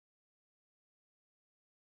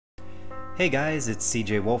Hey guys, it's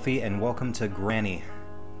CJ Wolfie and welcome to Granny.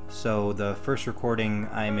 So the first recording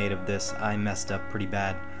I made of this, I messed up pretty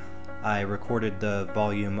bad. I recorded the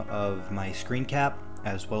volume of my screen cap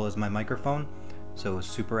as well as my microphone, so it was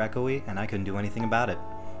super echoey and I couldn't do anything about it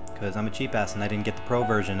because I'm a cheap ass and I didn't get the pro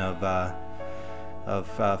version of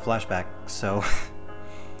Flashback, so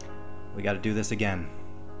we gotta do this again.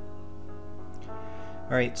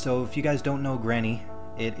 Alright, so if you guys don't know Granny,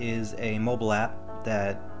 it is a mobile app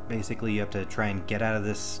that basically you have to try and get out of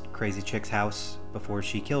this crazy chick's house before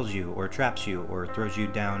she kills you or traps you or throws you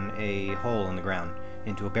down a hole in the ground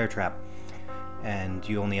into a bear trap. And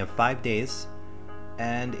you only have 5 days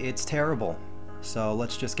and it's terrible. So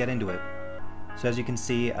let's just get into it. So as you can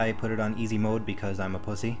see, I put it on easy mode because I'm a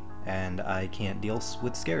pussy and I can't deal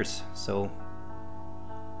with scares. So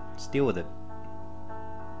let's deal with it.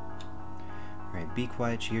 Alright, be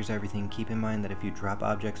quiet, she hears everything. Keep in mind that if you drop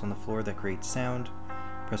objects on the floor that create sound,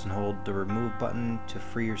 press and hold the remove button to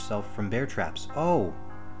free yourself from bear traps. Oh!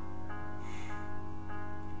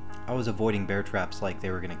 I was avoiding bear traps like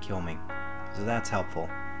they were gonna kill me. So that's helpful.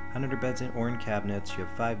 Hide under beds or in cabinets. You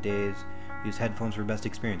have 5 days. Use headphones for best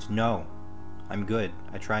experience. No! I'm good.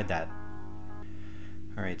 I tried that.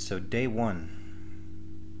 Alright, so day 1.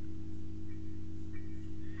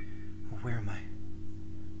 Oh, where am I?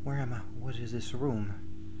 Where am I? What is this room?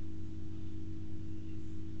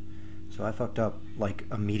 So I fucked up like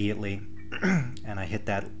immediately and I hit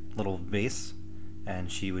that little vase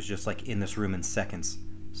and she was just like in this room in seconds.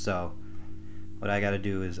 So what I gotta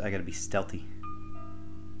do is I gotta be stealthy.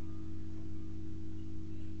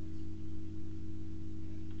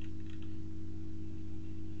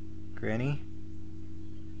 Granny?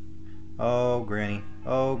 Oh, Granny.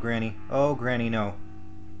 Oh, Granny. Oh, Granny, no.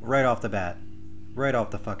 Right off the bat. Right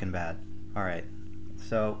off the fucking bat. Alright.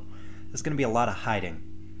 So there's gonna be a lot of hiding.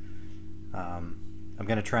 I'm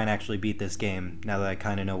gonna try and actually beat this game now that I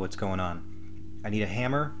kind of know what's going on. I need a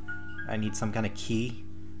hammer, I need some kind of key,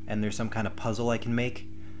 and there's some kind of puzzle I can make.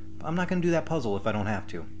 But I'm not gonna do that puzzle if I don't have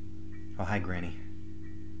to. Oh, hi, Granny.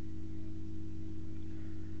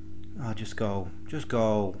 Oh, just go. Just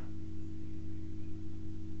go.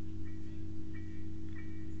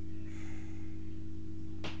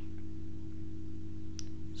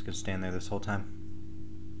 Just gonna stand there this whole time.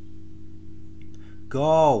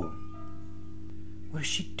 Go! What is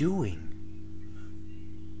she doing?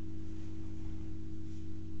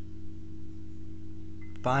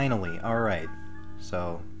 Finally, alright.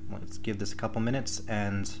 So, let's give this a couple minutes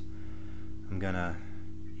and I'm gonna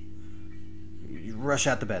rush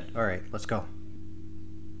out the bed. Alright, let's go. Alright,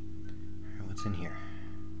 what's in here?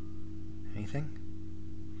 Anything?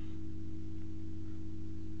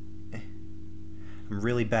 I'm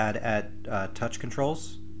really bad at touch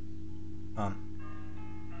controls.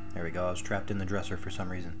 There we go, I was trapped in the dresser for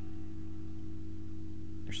some reason.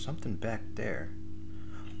 There's something back there.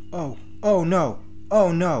 Oh, oh no,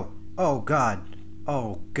 oh no, oh god,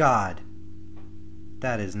 oh god.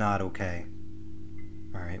 That is not okay.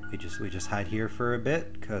 Alright, we just hide here for a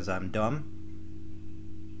bit, because I'm dumb.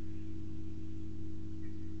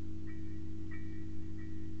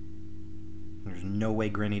 There's no way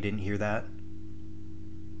Granny didn't hear that.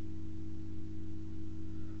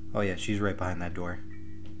 Oh yeah, she's right behind that door.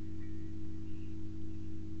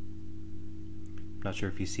 Not sure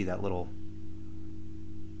if you see that little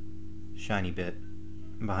shiny bit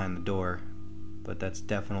behind the door, but that's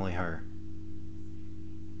definitely her.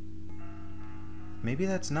 Maybe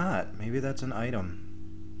that's not. Maybe that's an item.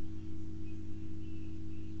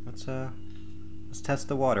 Let's test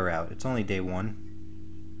the water out. It's only day 1.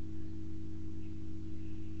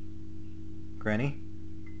 Granny?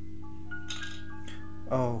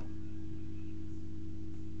 Oh.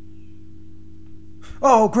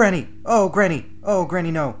 Oh, Granny! Oh, Granny! Oh, Granny,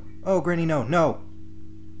 no! Oh, Granny, no! No!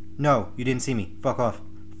 No, you didn't see me. Fuck off.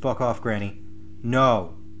 Fuck off, Granny.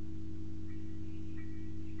 No!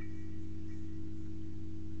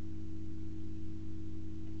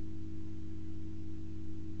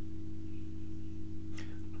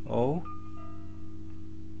 Oh?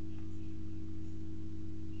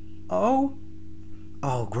 Oh?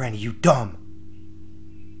 Oh, Granny, you dumb!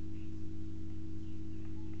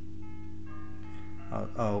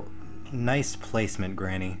 Oh, nice placement,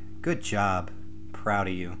 Granny. Good job. Proud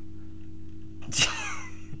of you.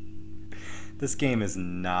 This game is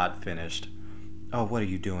not finished. Oh, what are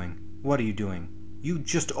you doing? What are you doing? You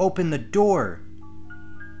just opened the door!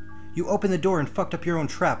 You opened the door and fucked up your own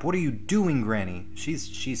trap. What are you doing, Granny?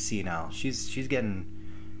 She's senile. She's getting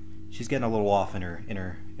a little off in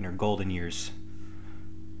her golden years.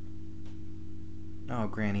 Oh,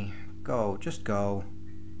 Granny, go. Just go.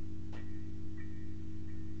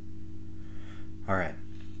 Alright.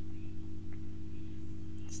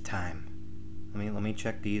 It's time. Let me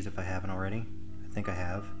check these if I haven't already. I think I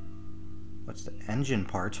have. What's the engine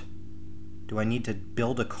part? Do I need to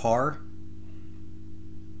build a car?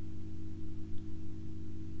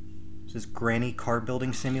 Is this Granny car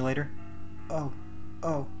building simulator? Oh,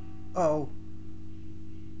 oh, oh.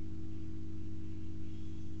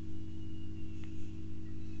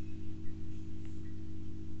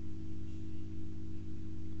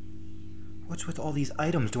 What's with all these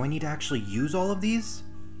items? Do I need to actually use all of these?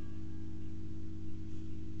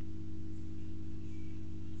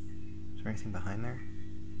 Is there anything behind there?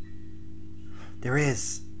 There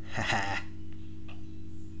is! Haha.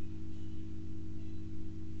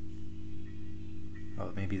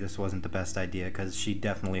 Oh, maybe this wasn't the best idea, because she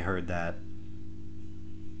definitely heard that.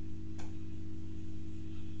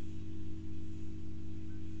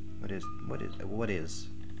 What is?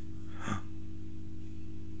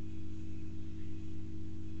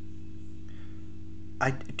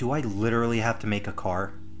 Do I literally have to make a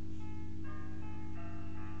car?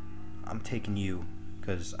 I'm taking you,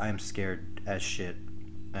 because I'm scared as shit.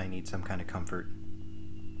 I need some kind of comfort.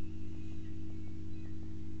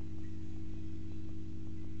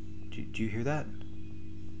 Do you hear that?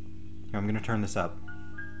 Here, I'm gonna turn this up.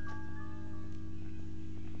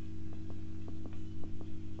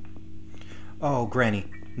 Oh, Granny.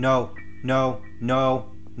 No, no,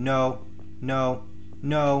 no, no, no,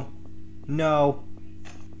 no, no.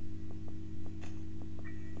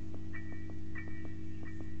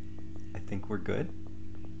 I think we're good.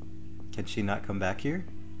 Can she not come back here?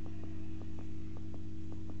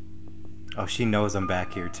 Oh, she knows I'm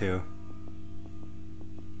back here too.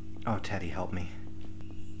 Oh, Teddy, help me.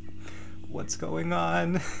 What's going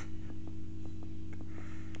on?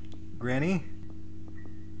 Granny?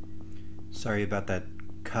 Sorry about that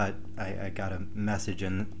cut. I got a message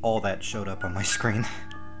and all that showed up on my screen.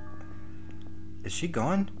 Is she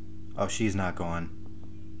gone? Oh, she's not gone.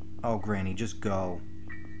 Oh, Granny, just go.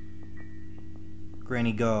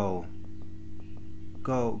 Granny, go.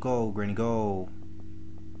 Go, go, Granny, go.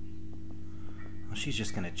 Oh, she's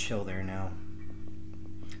just gonna chill there now.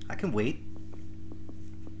 I can wait.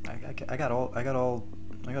 I got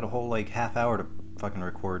a whole like half hour to fucking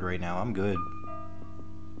record right now. I'm good.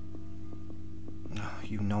 Oh,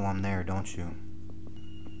 you know I'm there, don't you?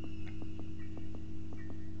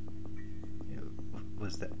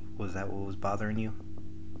 Was that what was bothering you?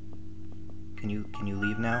 Can you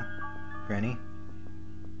leave now, Granny?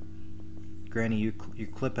 Granny, you're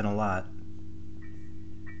clipping a lot.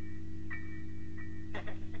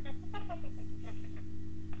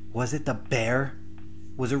 Was it the bear?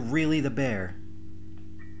 Was it really the bear?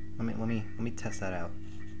 Let me test that out.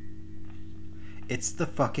 It's the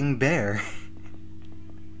fucking bear.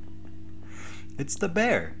 It's the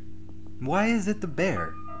bear. Why is it the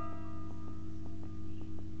bear?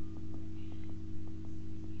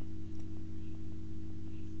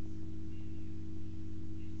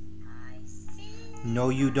 No,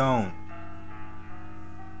 you don't.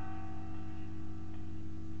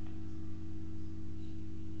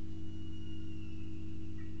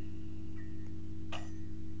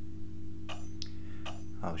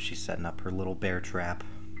 Oh, she's setting up her little bear trap.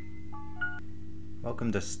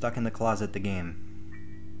 Welcome to Stuck in the Closet, the game.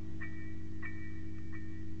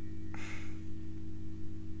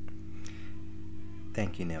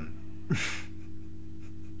 Thank you, Nim.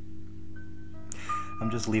 I'm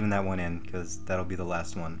just leaving that one in, because that'll be the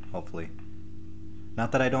last one, hopefully.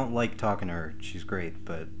 Not that I don't like talking to her, she's great,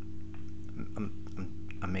 but I'm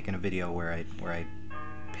making a video where I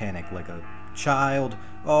panic like a child.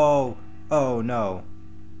 Oh no.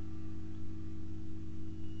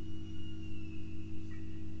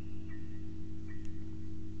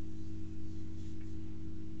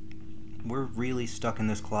 We're really stuck in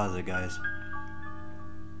this closet, guys.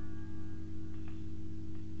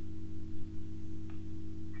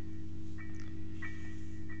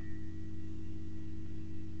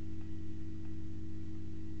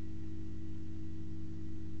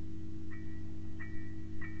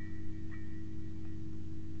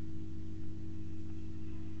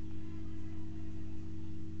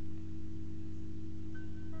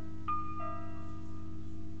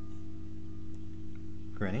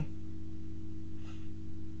 Granny?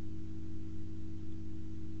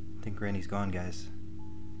 I think Granny's gone, guys.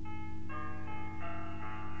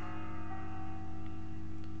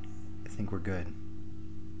 I think we're good.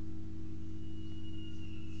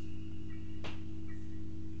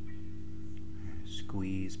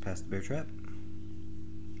 Squeeze past the bear trap.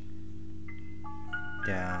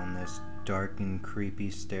 Down this dark and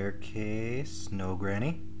creepy staircase. No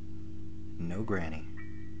Granny. No Granny.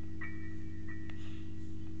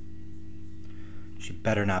 She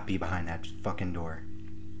better not be behind that fucking door.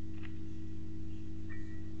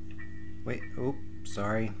 Wait, oh,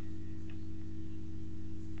 sorry.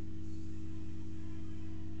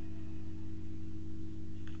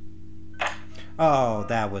 Oh,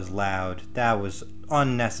 that was loud. That was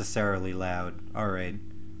unnecessarily loud. Alright.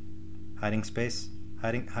 Hiding space?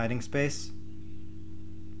 Hiding space?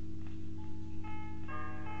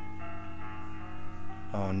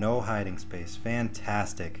 Oh, no hiding space.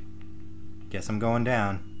 Fantastic. Guess I'm going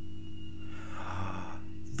down.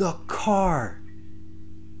 The car!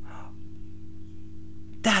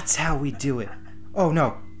 That's how we do it. Oh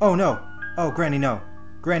no. Oh no. Oh, Granny, no.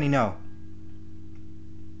 Granny, no.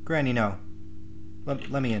 Granny, no.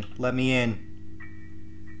 Let me in. Let me in.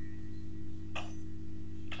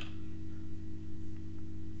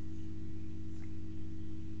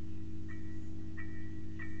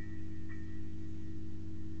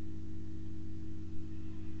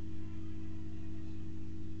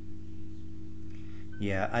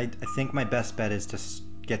 Yeah, I think my best bet is to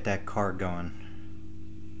get that car going.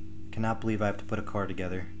 Cannot believe I have to put a car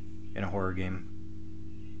together in a horror game.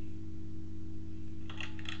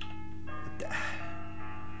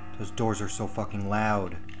 Those doors are so fucking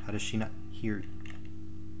loud. How does she not hear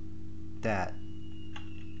that?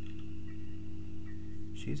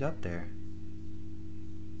 She's up there.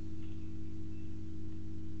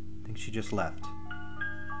 I think she just left.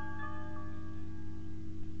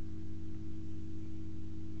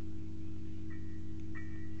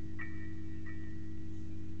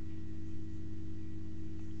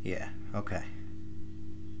 Yeah, okay.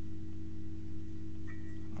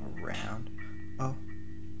 Around. Oh.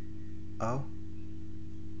 Oh.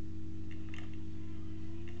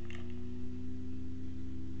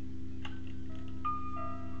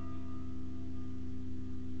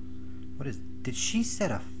 What is... Did she set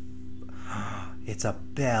a... It's a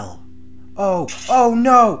bell. Oh. Oh,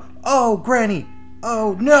 no. Oh, Granny.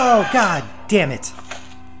 Oh, no. God damn it.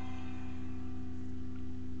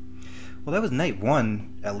 Well, that was night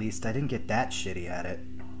one, at least. I didn't get that shitty at it.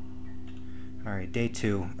 Alright, day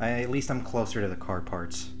two. At least I'm closer to the car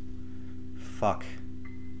parts. Fuck.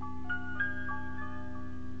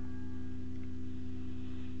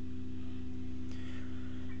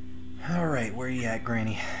 Alright, where you at,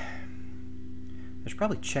 Granny? I should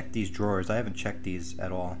probably check these drawers. I haven't checked these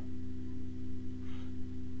at all.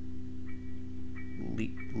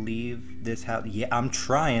 Leave this house. Yeah, I'm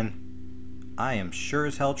trying. I am sure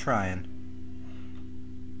as hell trying.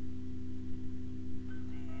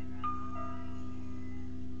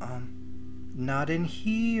 Not in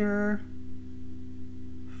here.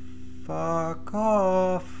 Fuck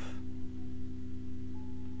off.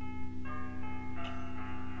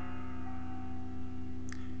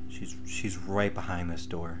 She's right behind this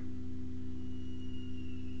door.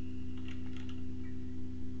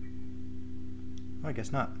 Oh, I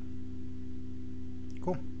guess not.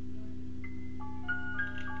 Cool.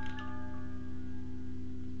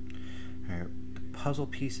 Alright, the puzzle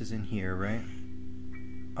pieces in here, right?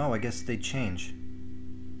 Oh, I guess they change.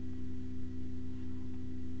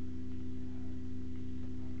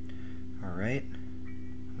 Alright.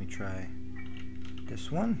 Let me try this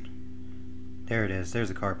one. There it is. There's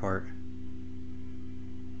a car part.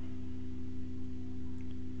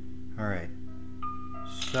 Alright.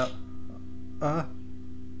 So,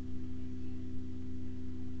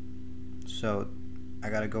 I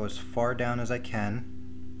gotta go as far down as I can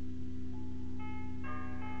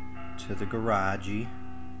to the garagey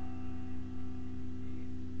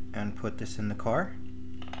and put this in the car,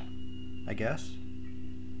 I guess.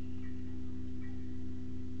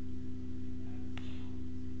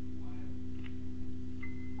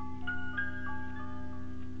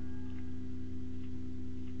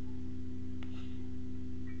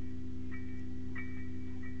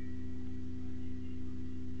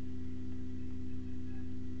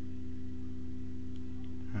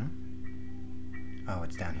 Oh,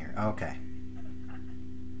 it's down here. Okay.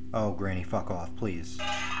 Oh, Granny, fuck off, please.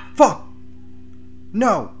 Fuck!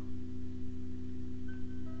 No!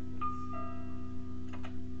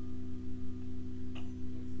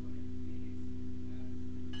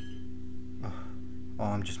 Oh,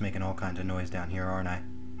 I'm just making all kinds of noise down here, aren't I?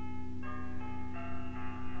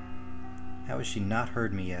 How has she not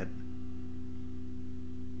heard me yet?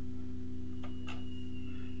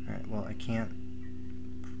 Alright, well, I can't...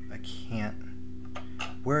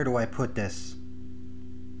 Where do I put this?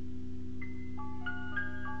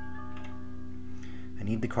 I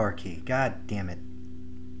need the car key. God damn it.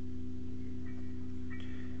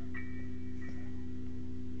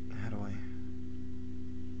 How do I...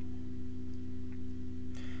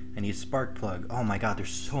 I need a spark plug. Oh my god, there's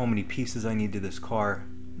so many pieces I need to this car.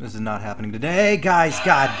 This is not happening today, guys.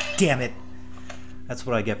 God damn it. That's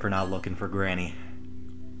what I get for not looking for Granny.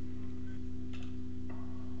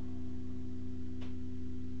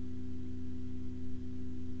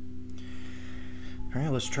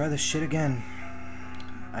 Alright, let's try this shit again.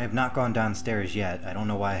 I have not gone downstairs yet. I don't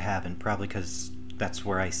know why I haven't. Probably because that's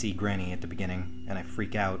where I see Granny at the beginning, and I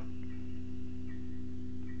freak out.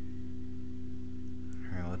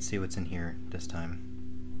 Alright, let's see what's in here this time.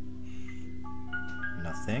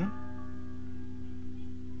 Nothing.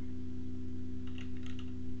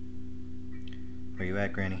 Where you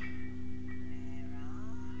at, Granny?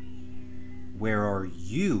 Where are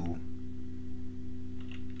you?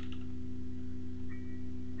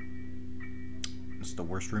 It's the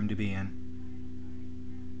worst room to be in.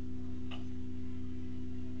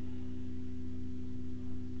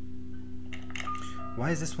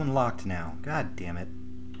 Why is this one locked now? God damn it.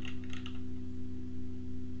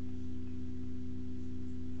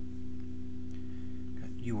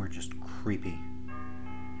 God, you are just creepy.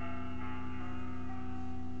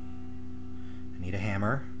 I need a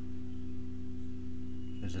hammer.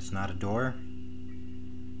 Is this not a door?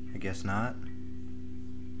 I guess not.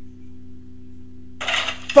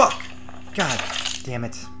 Fuck! God damn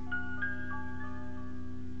it.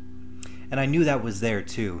 And I knew that was there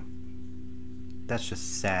too. That's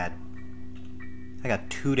just sad. I got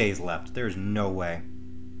 2 days left. There's no way.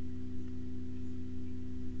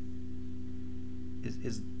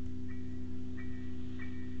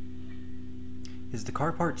 Is the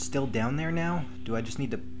car part still down there now? Do I just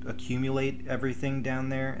need to accumulate everything down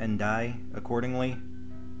there and die accordingly?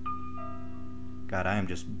 God, I am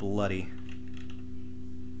just bloody.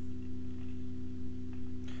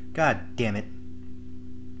 God damn it.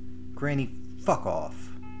 Granny, fuck off.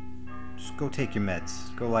 Just go take your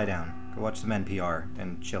meds. Go lie down. Go watch some NPR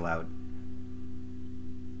and chill out.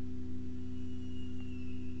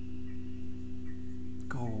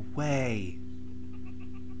 Go away.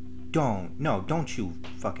 Don't. No, don't you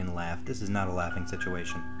fucking laugh. This is not a laughing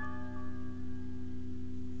situation.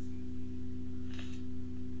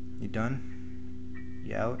 You done?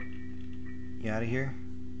 You out? You out of here?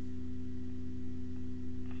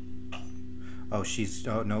 Oh,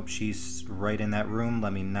 oh, nope, she's right in that room.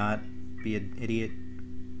 Let me not be an idiot.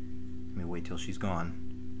 Let me wait till she's gone.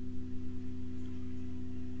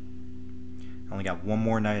 I only got one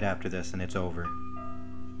more night after this and it's over.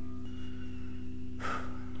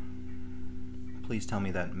 Please tell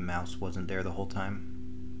me that mouse wasn't there the whole time.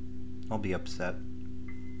 I'll be upset.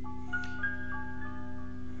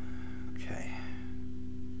 Okay.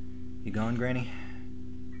 You gone, Granny?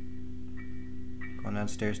 Going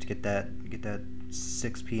downstairs to get that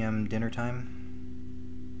 6 p.m. dinner time.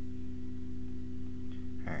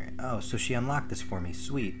 Alright. Oh, so she unlocked this for me.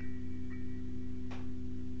 Sweet.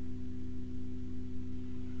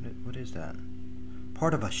 What is that?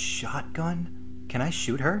 Part of a shotgun? Can I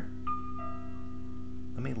shoot her?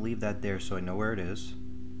 Let me leave that there so I know where it is.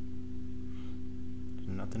 There's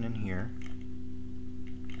nothing in here.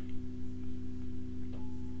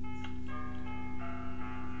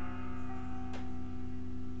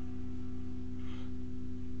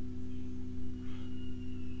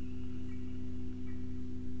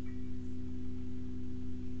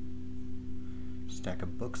 Stack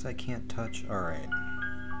of books I can't touch. Alright.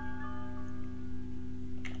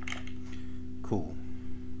 Cool.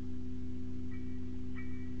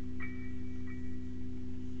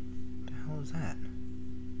 What the hell is that?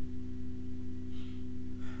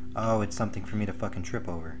 Oh, it's something for me to fucking trip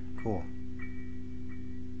over. Cool.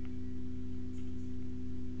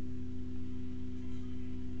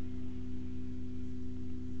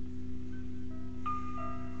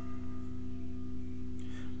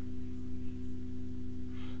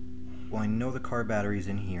 Well, I know the car battery's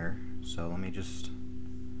in here, so let me just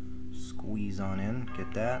squeeze on in,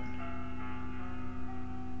 get that.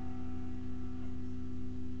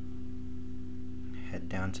 Head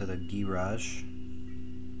down to the garage.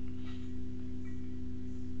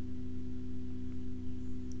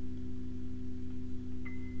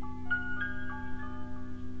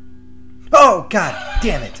 Oh, god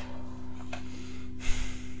damn it!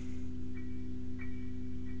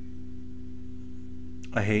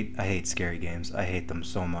 I hate scary games. I hate them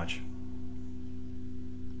so much.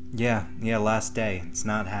 Yeah, last day. It's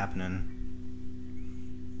not happening.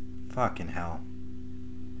 Fucking hell.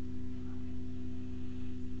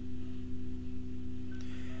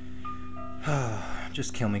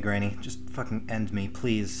 Just kill me, Granny. Just fucking end me,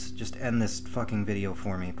 please. Just end this fucking video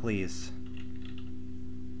for me, please.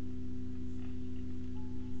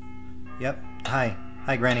 Yep. Hi.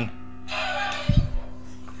 Hi, Granny.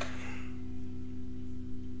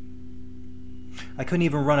 I couldn't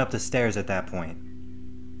even run up the stairs at that point.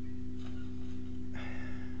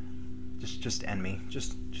 Just end me.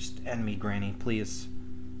 Just end me, Granny, please.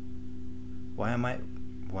 Why am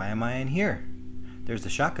I in here? There's the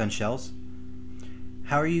shotgun shells.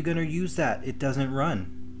 How are you gonna use that? It doesn't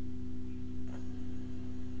run.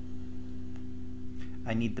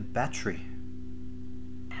 I need the battery.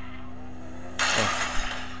 Oh.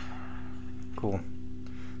 Cool.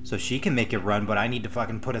 So she can make it run, but I need to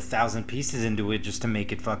fucking put 1,000 pieces into it just to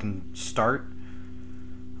make it fucking start?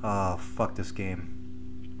 Oh, fuck this game.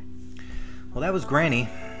 Well, that was Granny.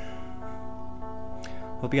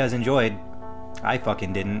 Hope you guys enjoyed. I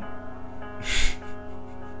fucking didn't.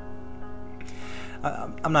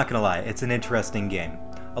 I'm not gonna lie, it's an interesting game.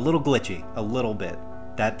 A little glitchy, a little bit.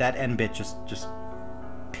 That end bit just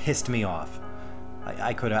pissed me off.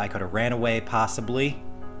 I could have ran away possibly,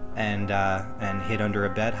 and hid under a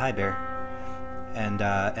bed. Hi, bear.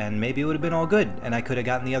 And maybe it would have been all good, and I could have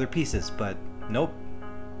gotten the other pieces, but nope.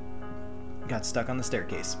 Got stuck on the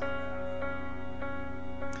staircase.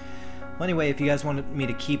 Well, anyway, if you guys wanted me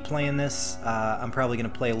to keep playing this, I'm probably going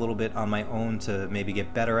to play a little bit on my own to maybe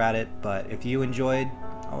get better at it, but if you enjoyed,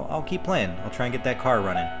 I'll keep playing. I'll try and get that car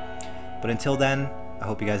running. But until then, I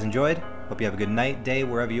hope you guys enjoyed. Hope you have a good night, day,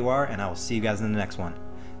 wherever you are, and I will see you guys in the next one.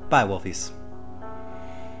 Bye, Wolfies.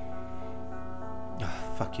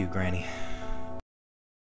 Oh, fuck you, Granny.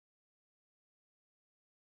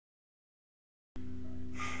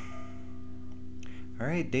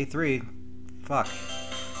 Alright, day 3. Fuck.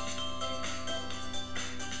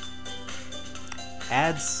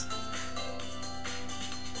 Ads.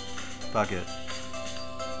 Fuck it.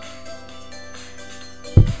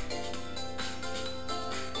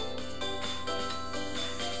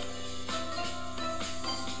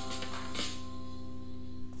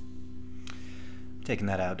 Taking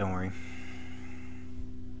that out, don't worry.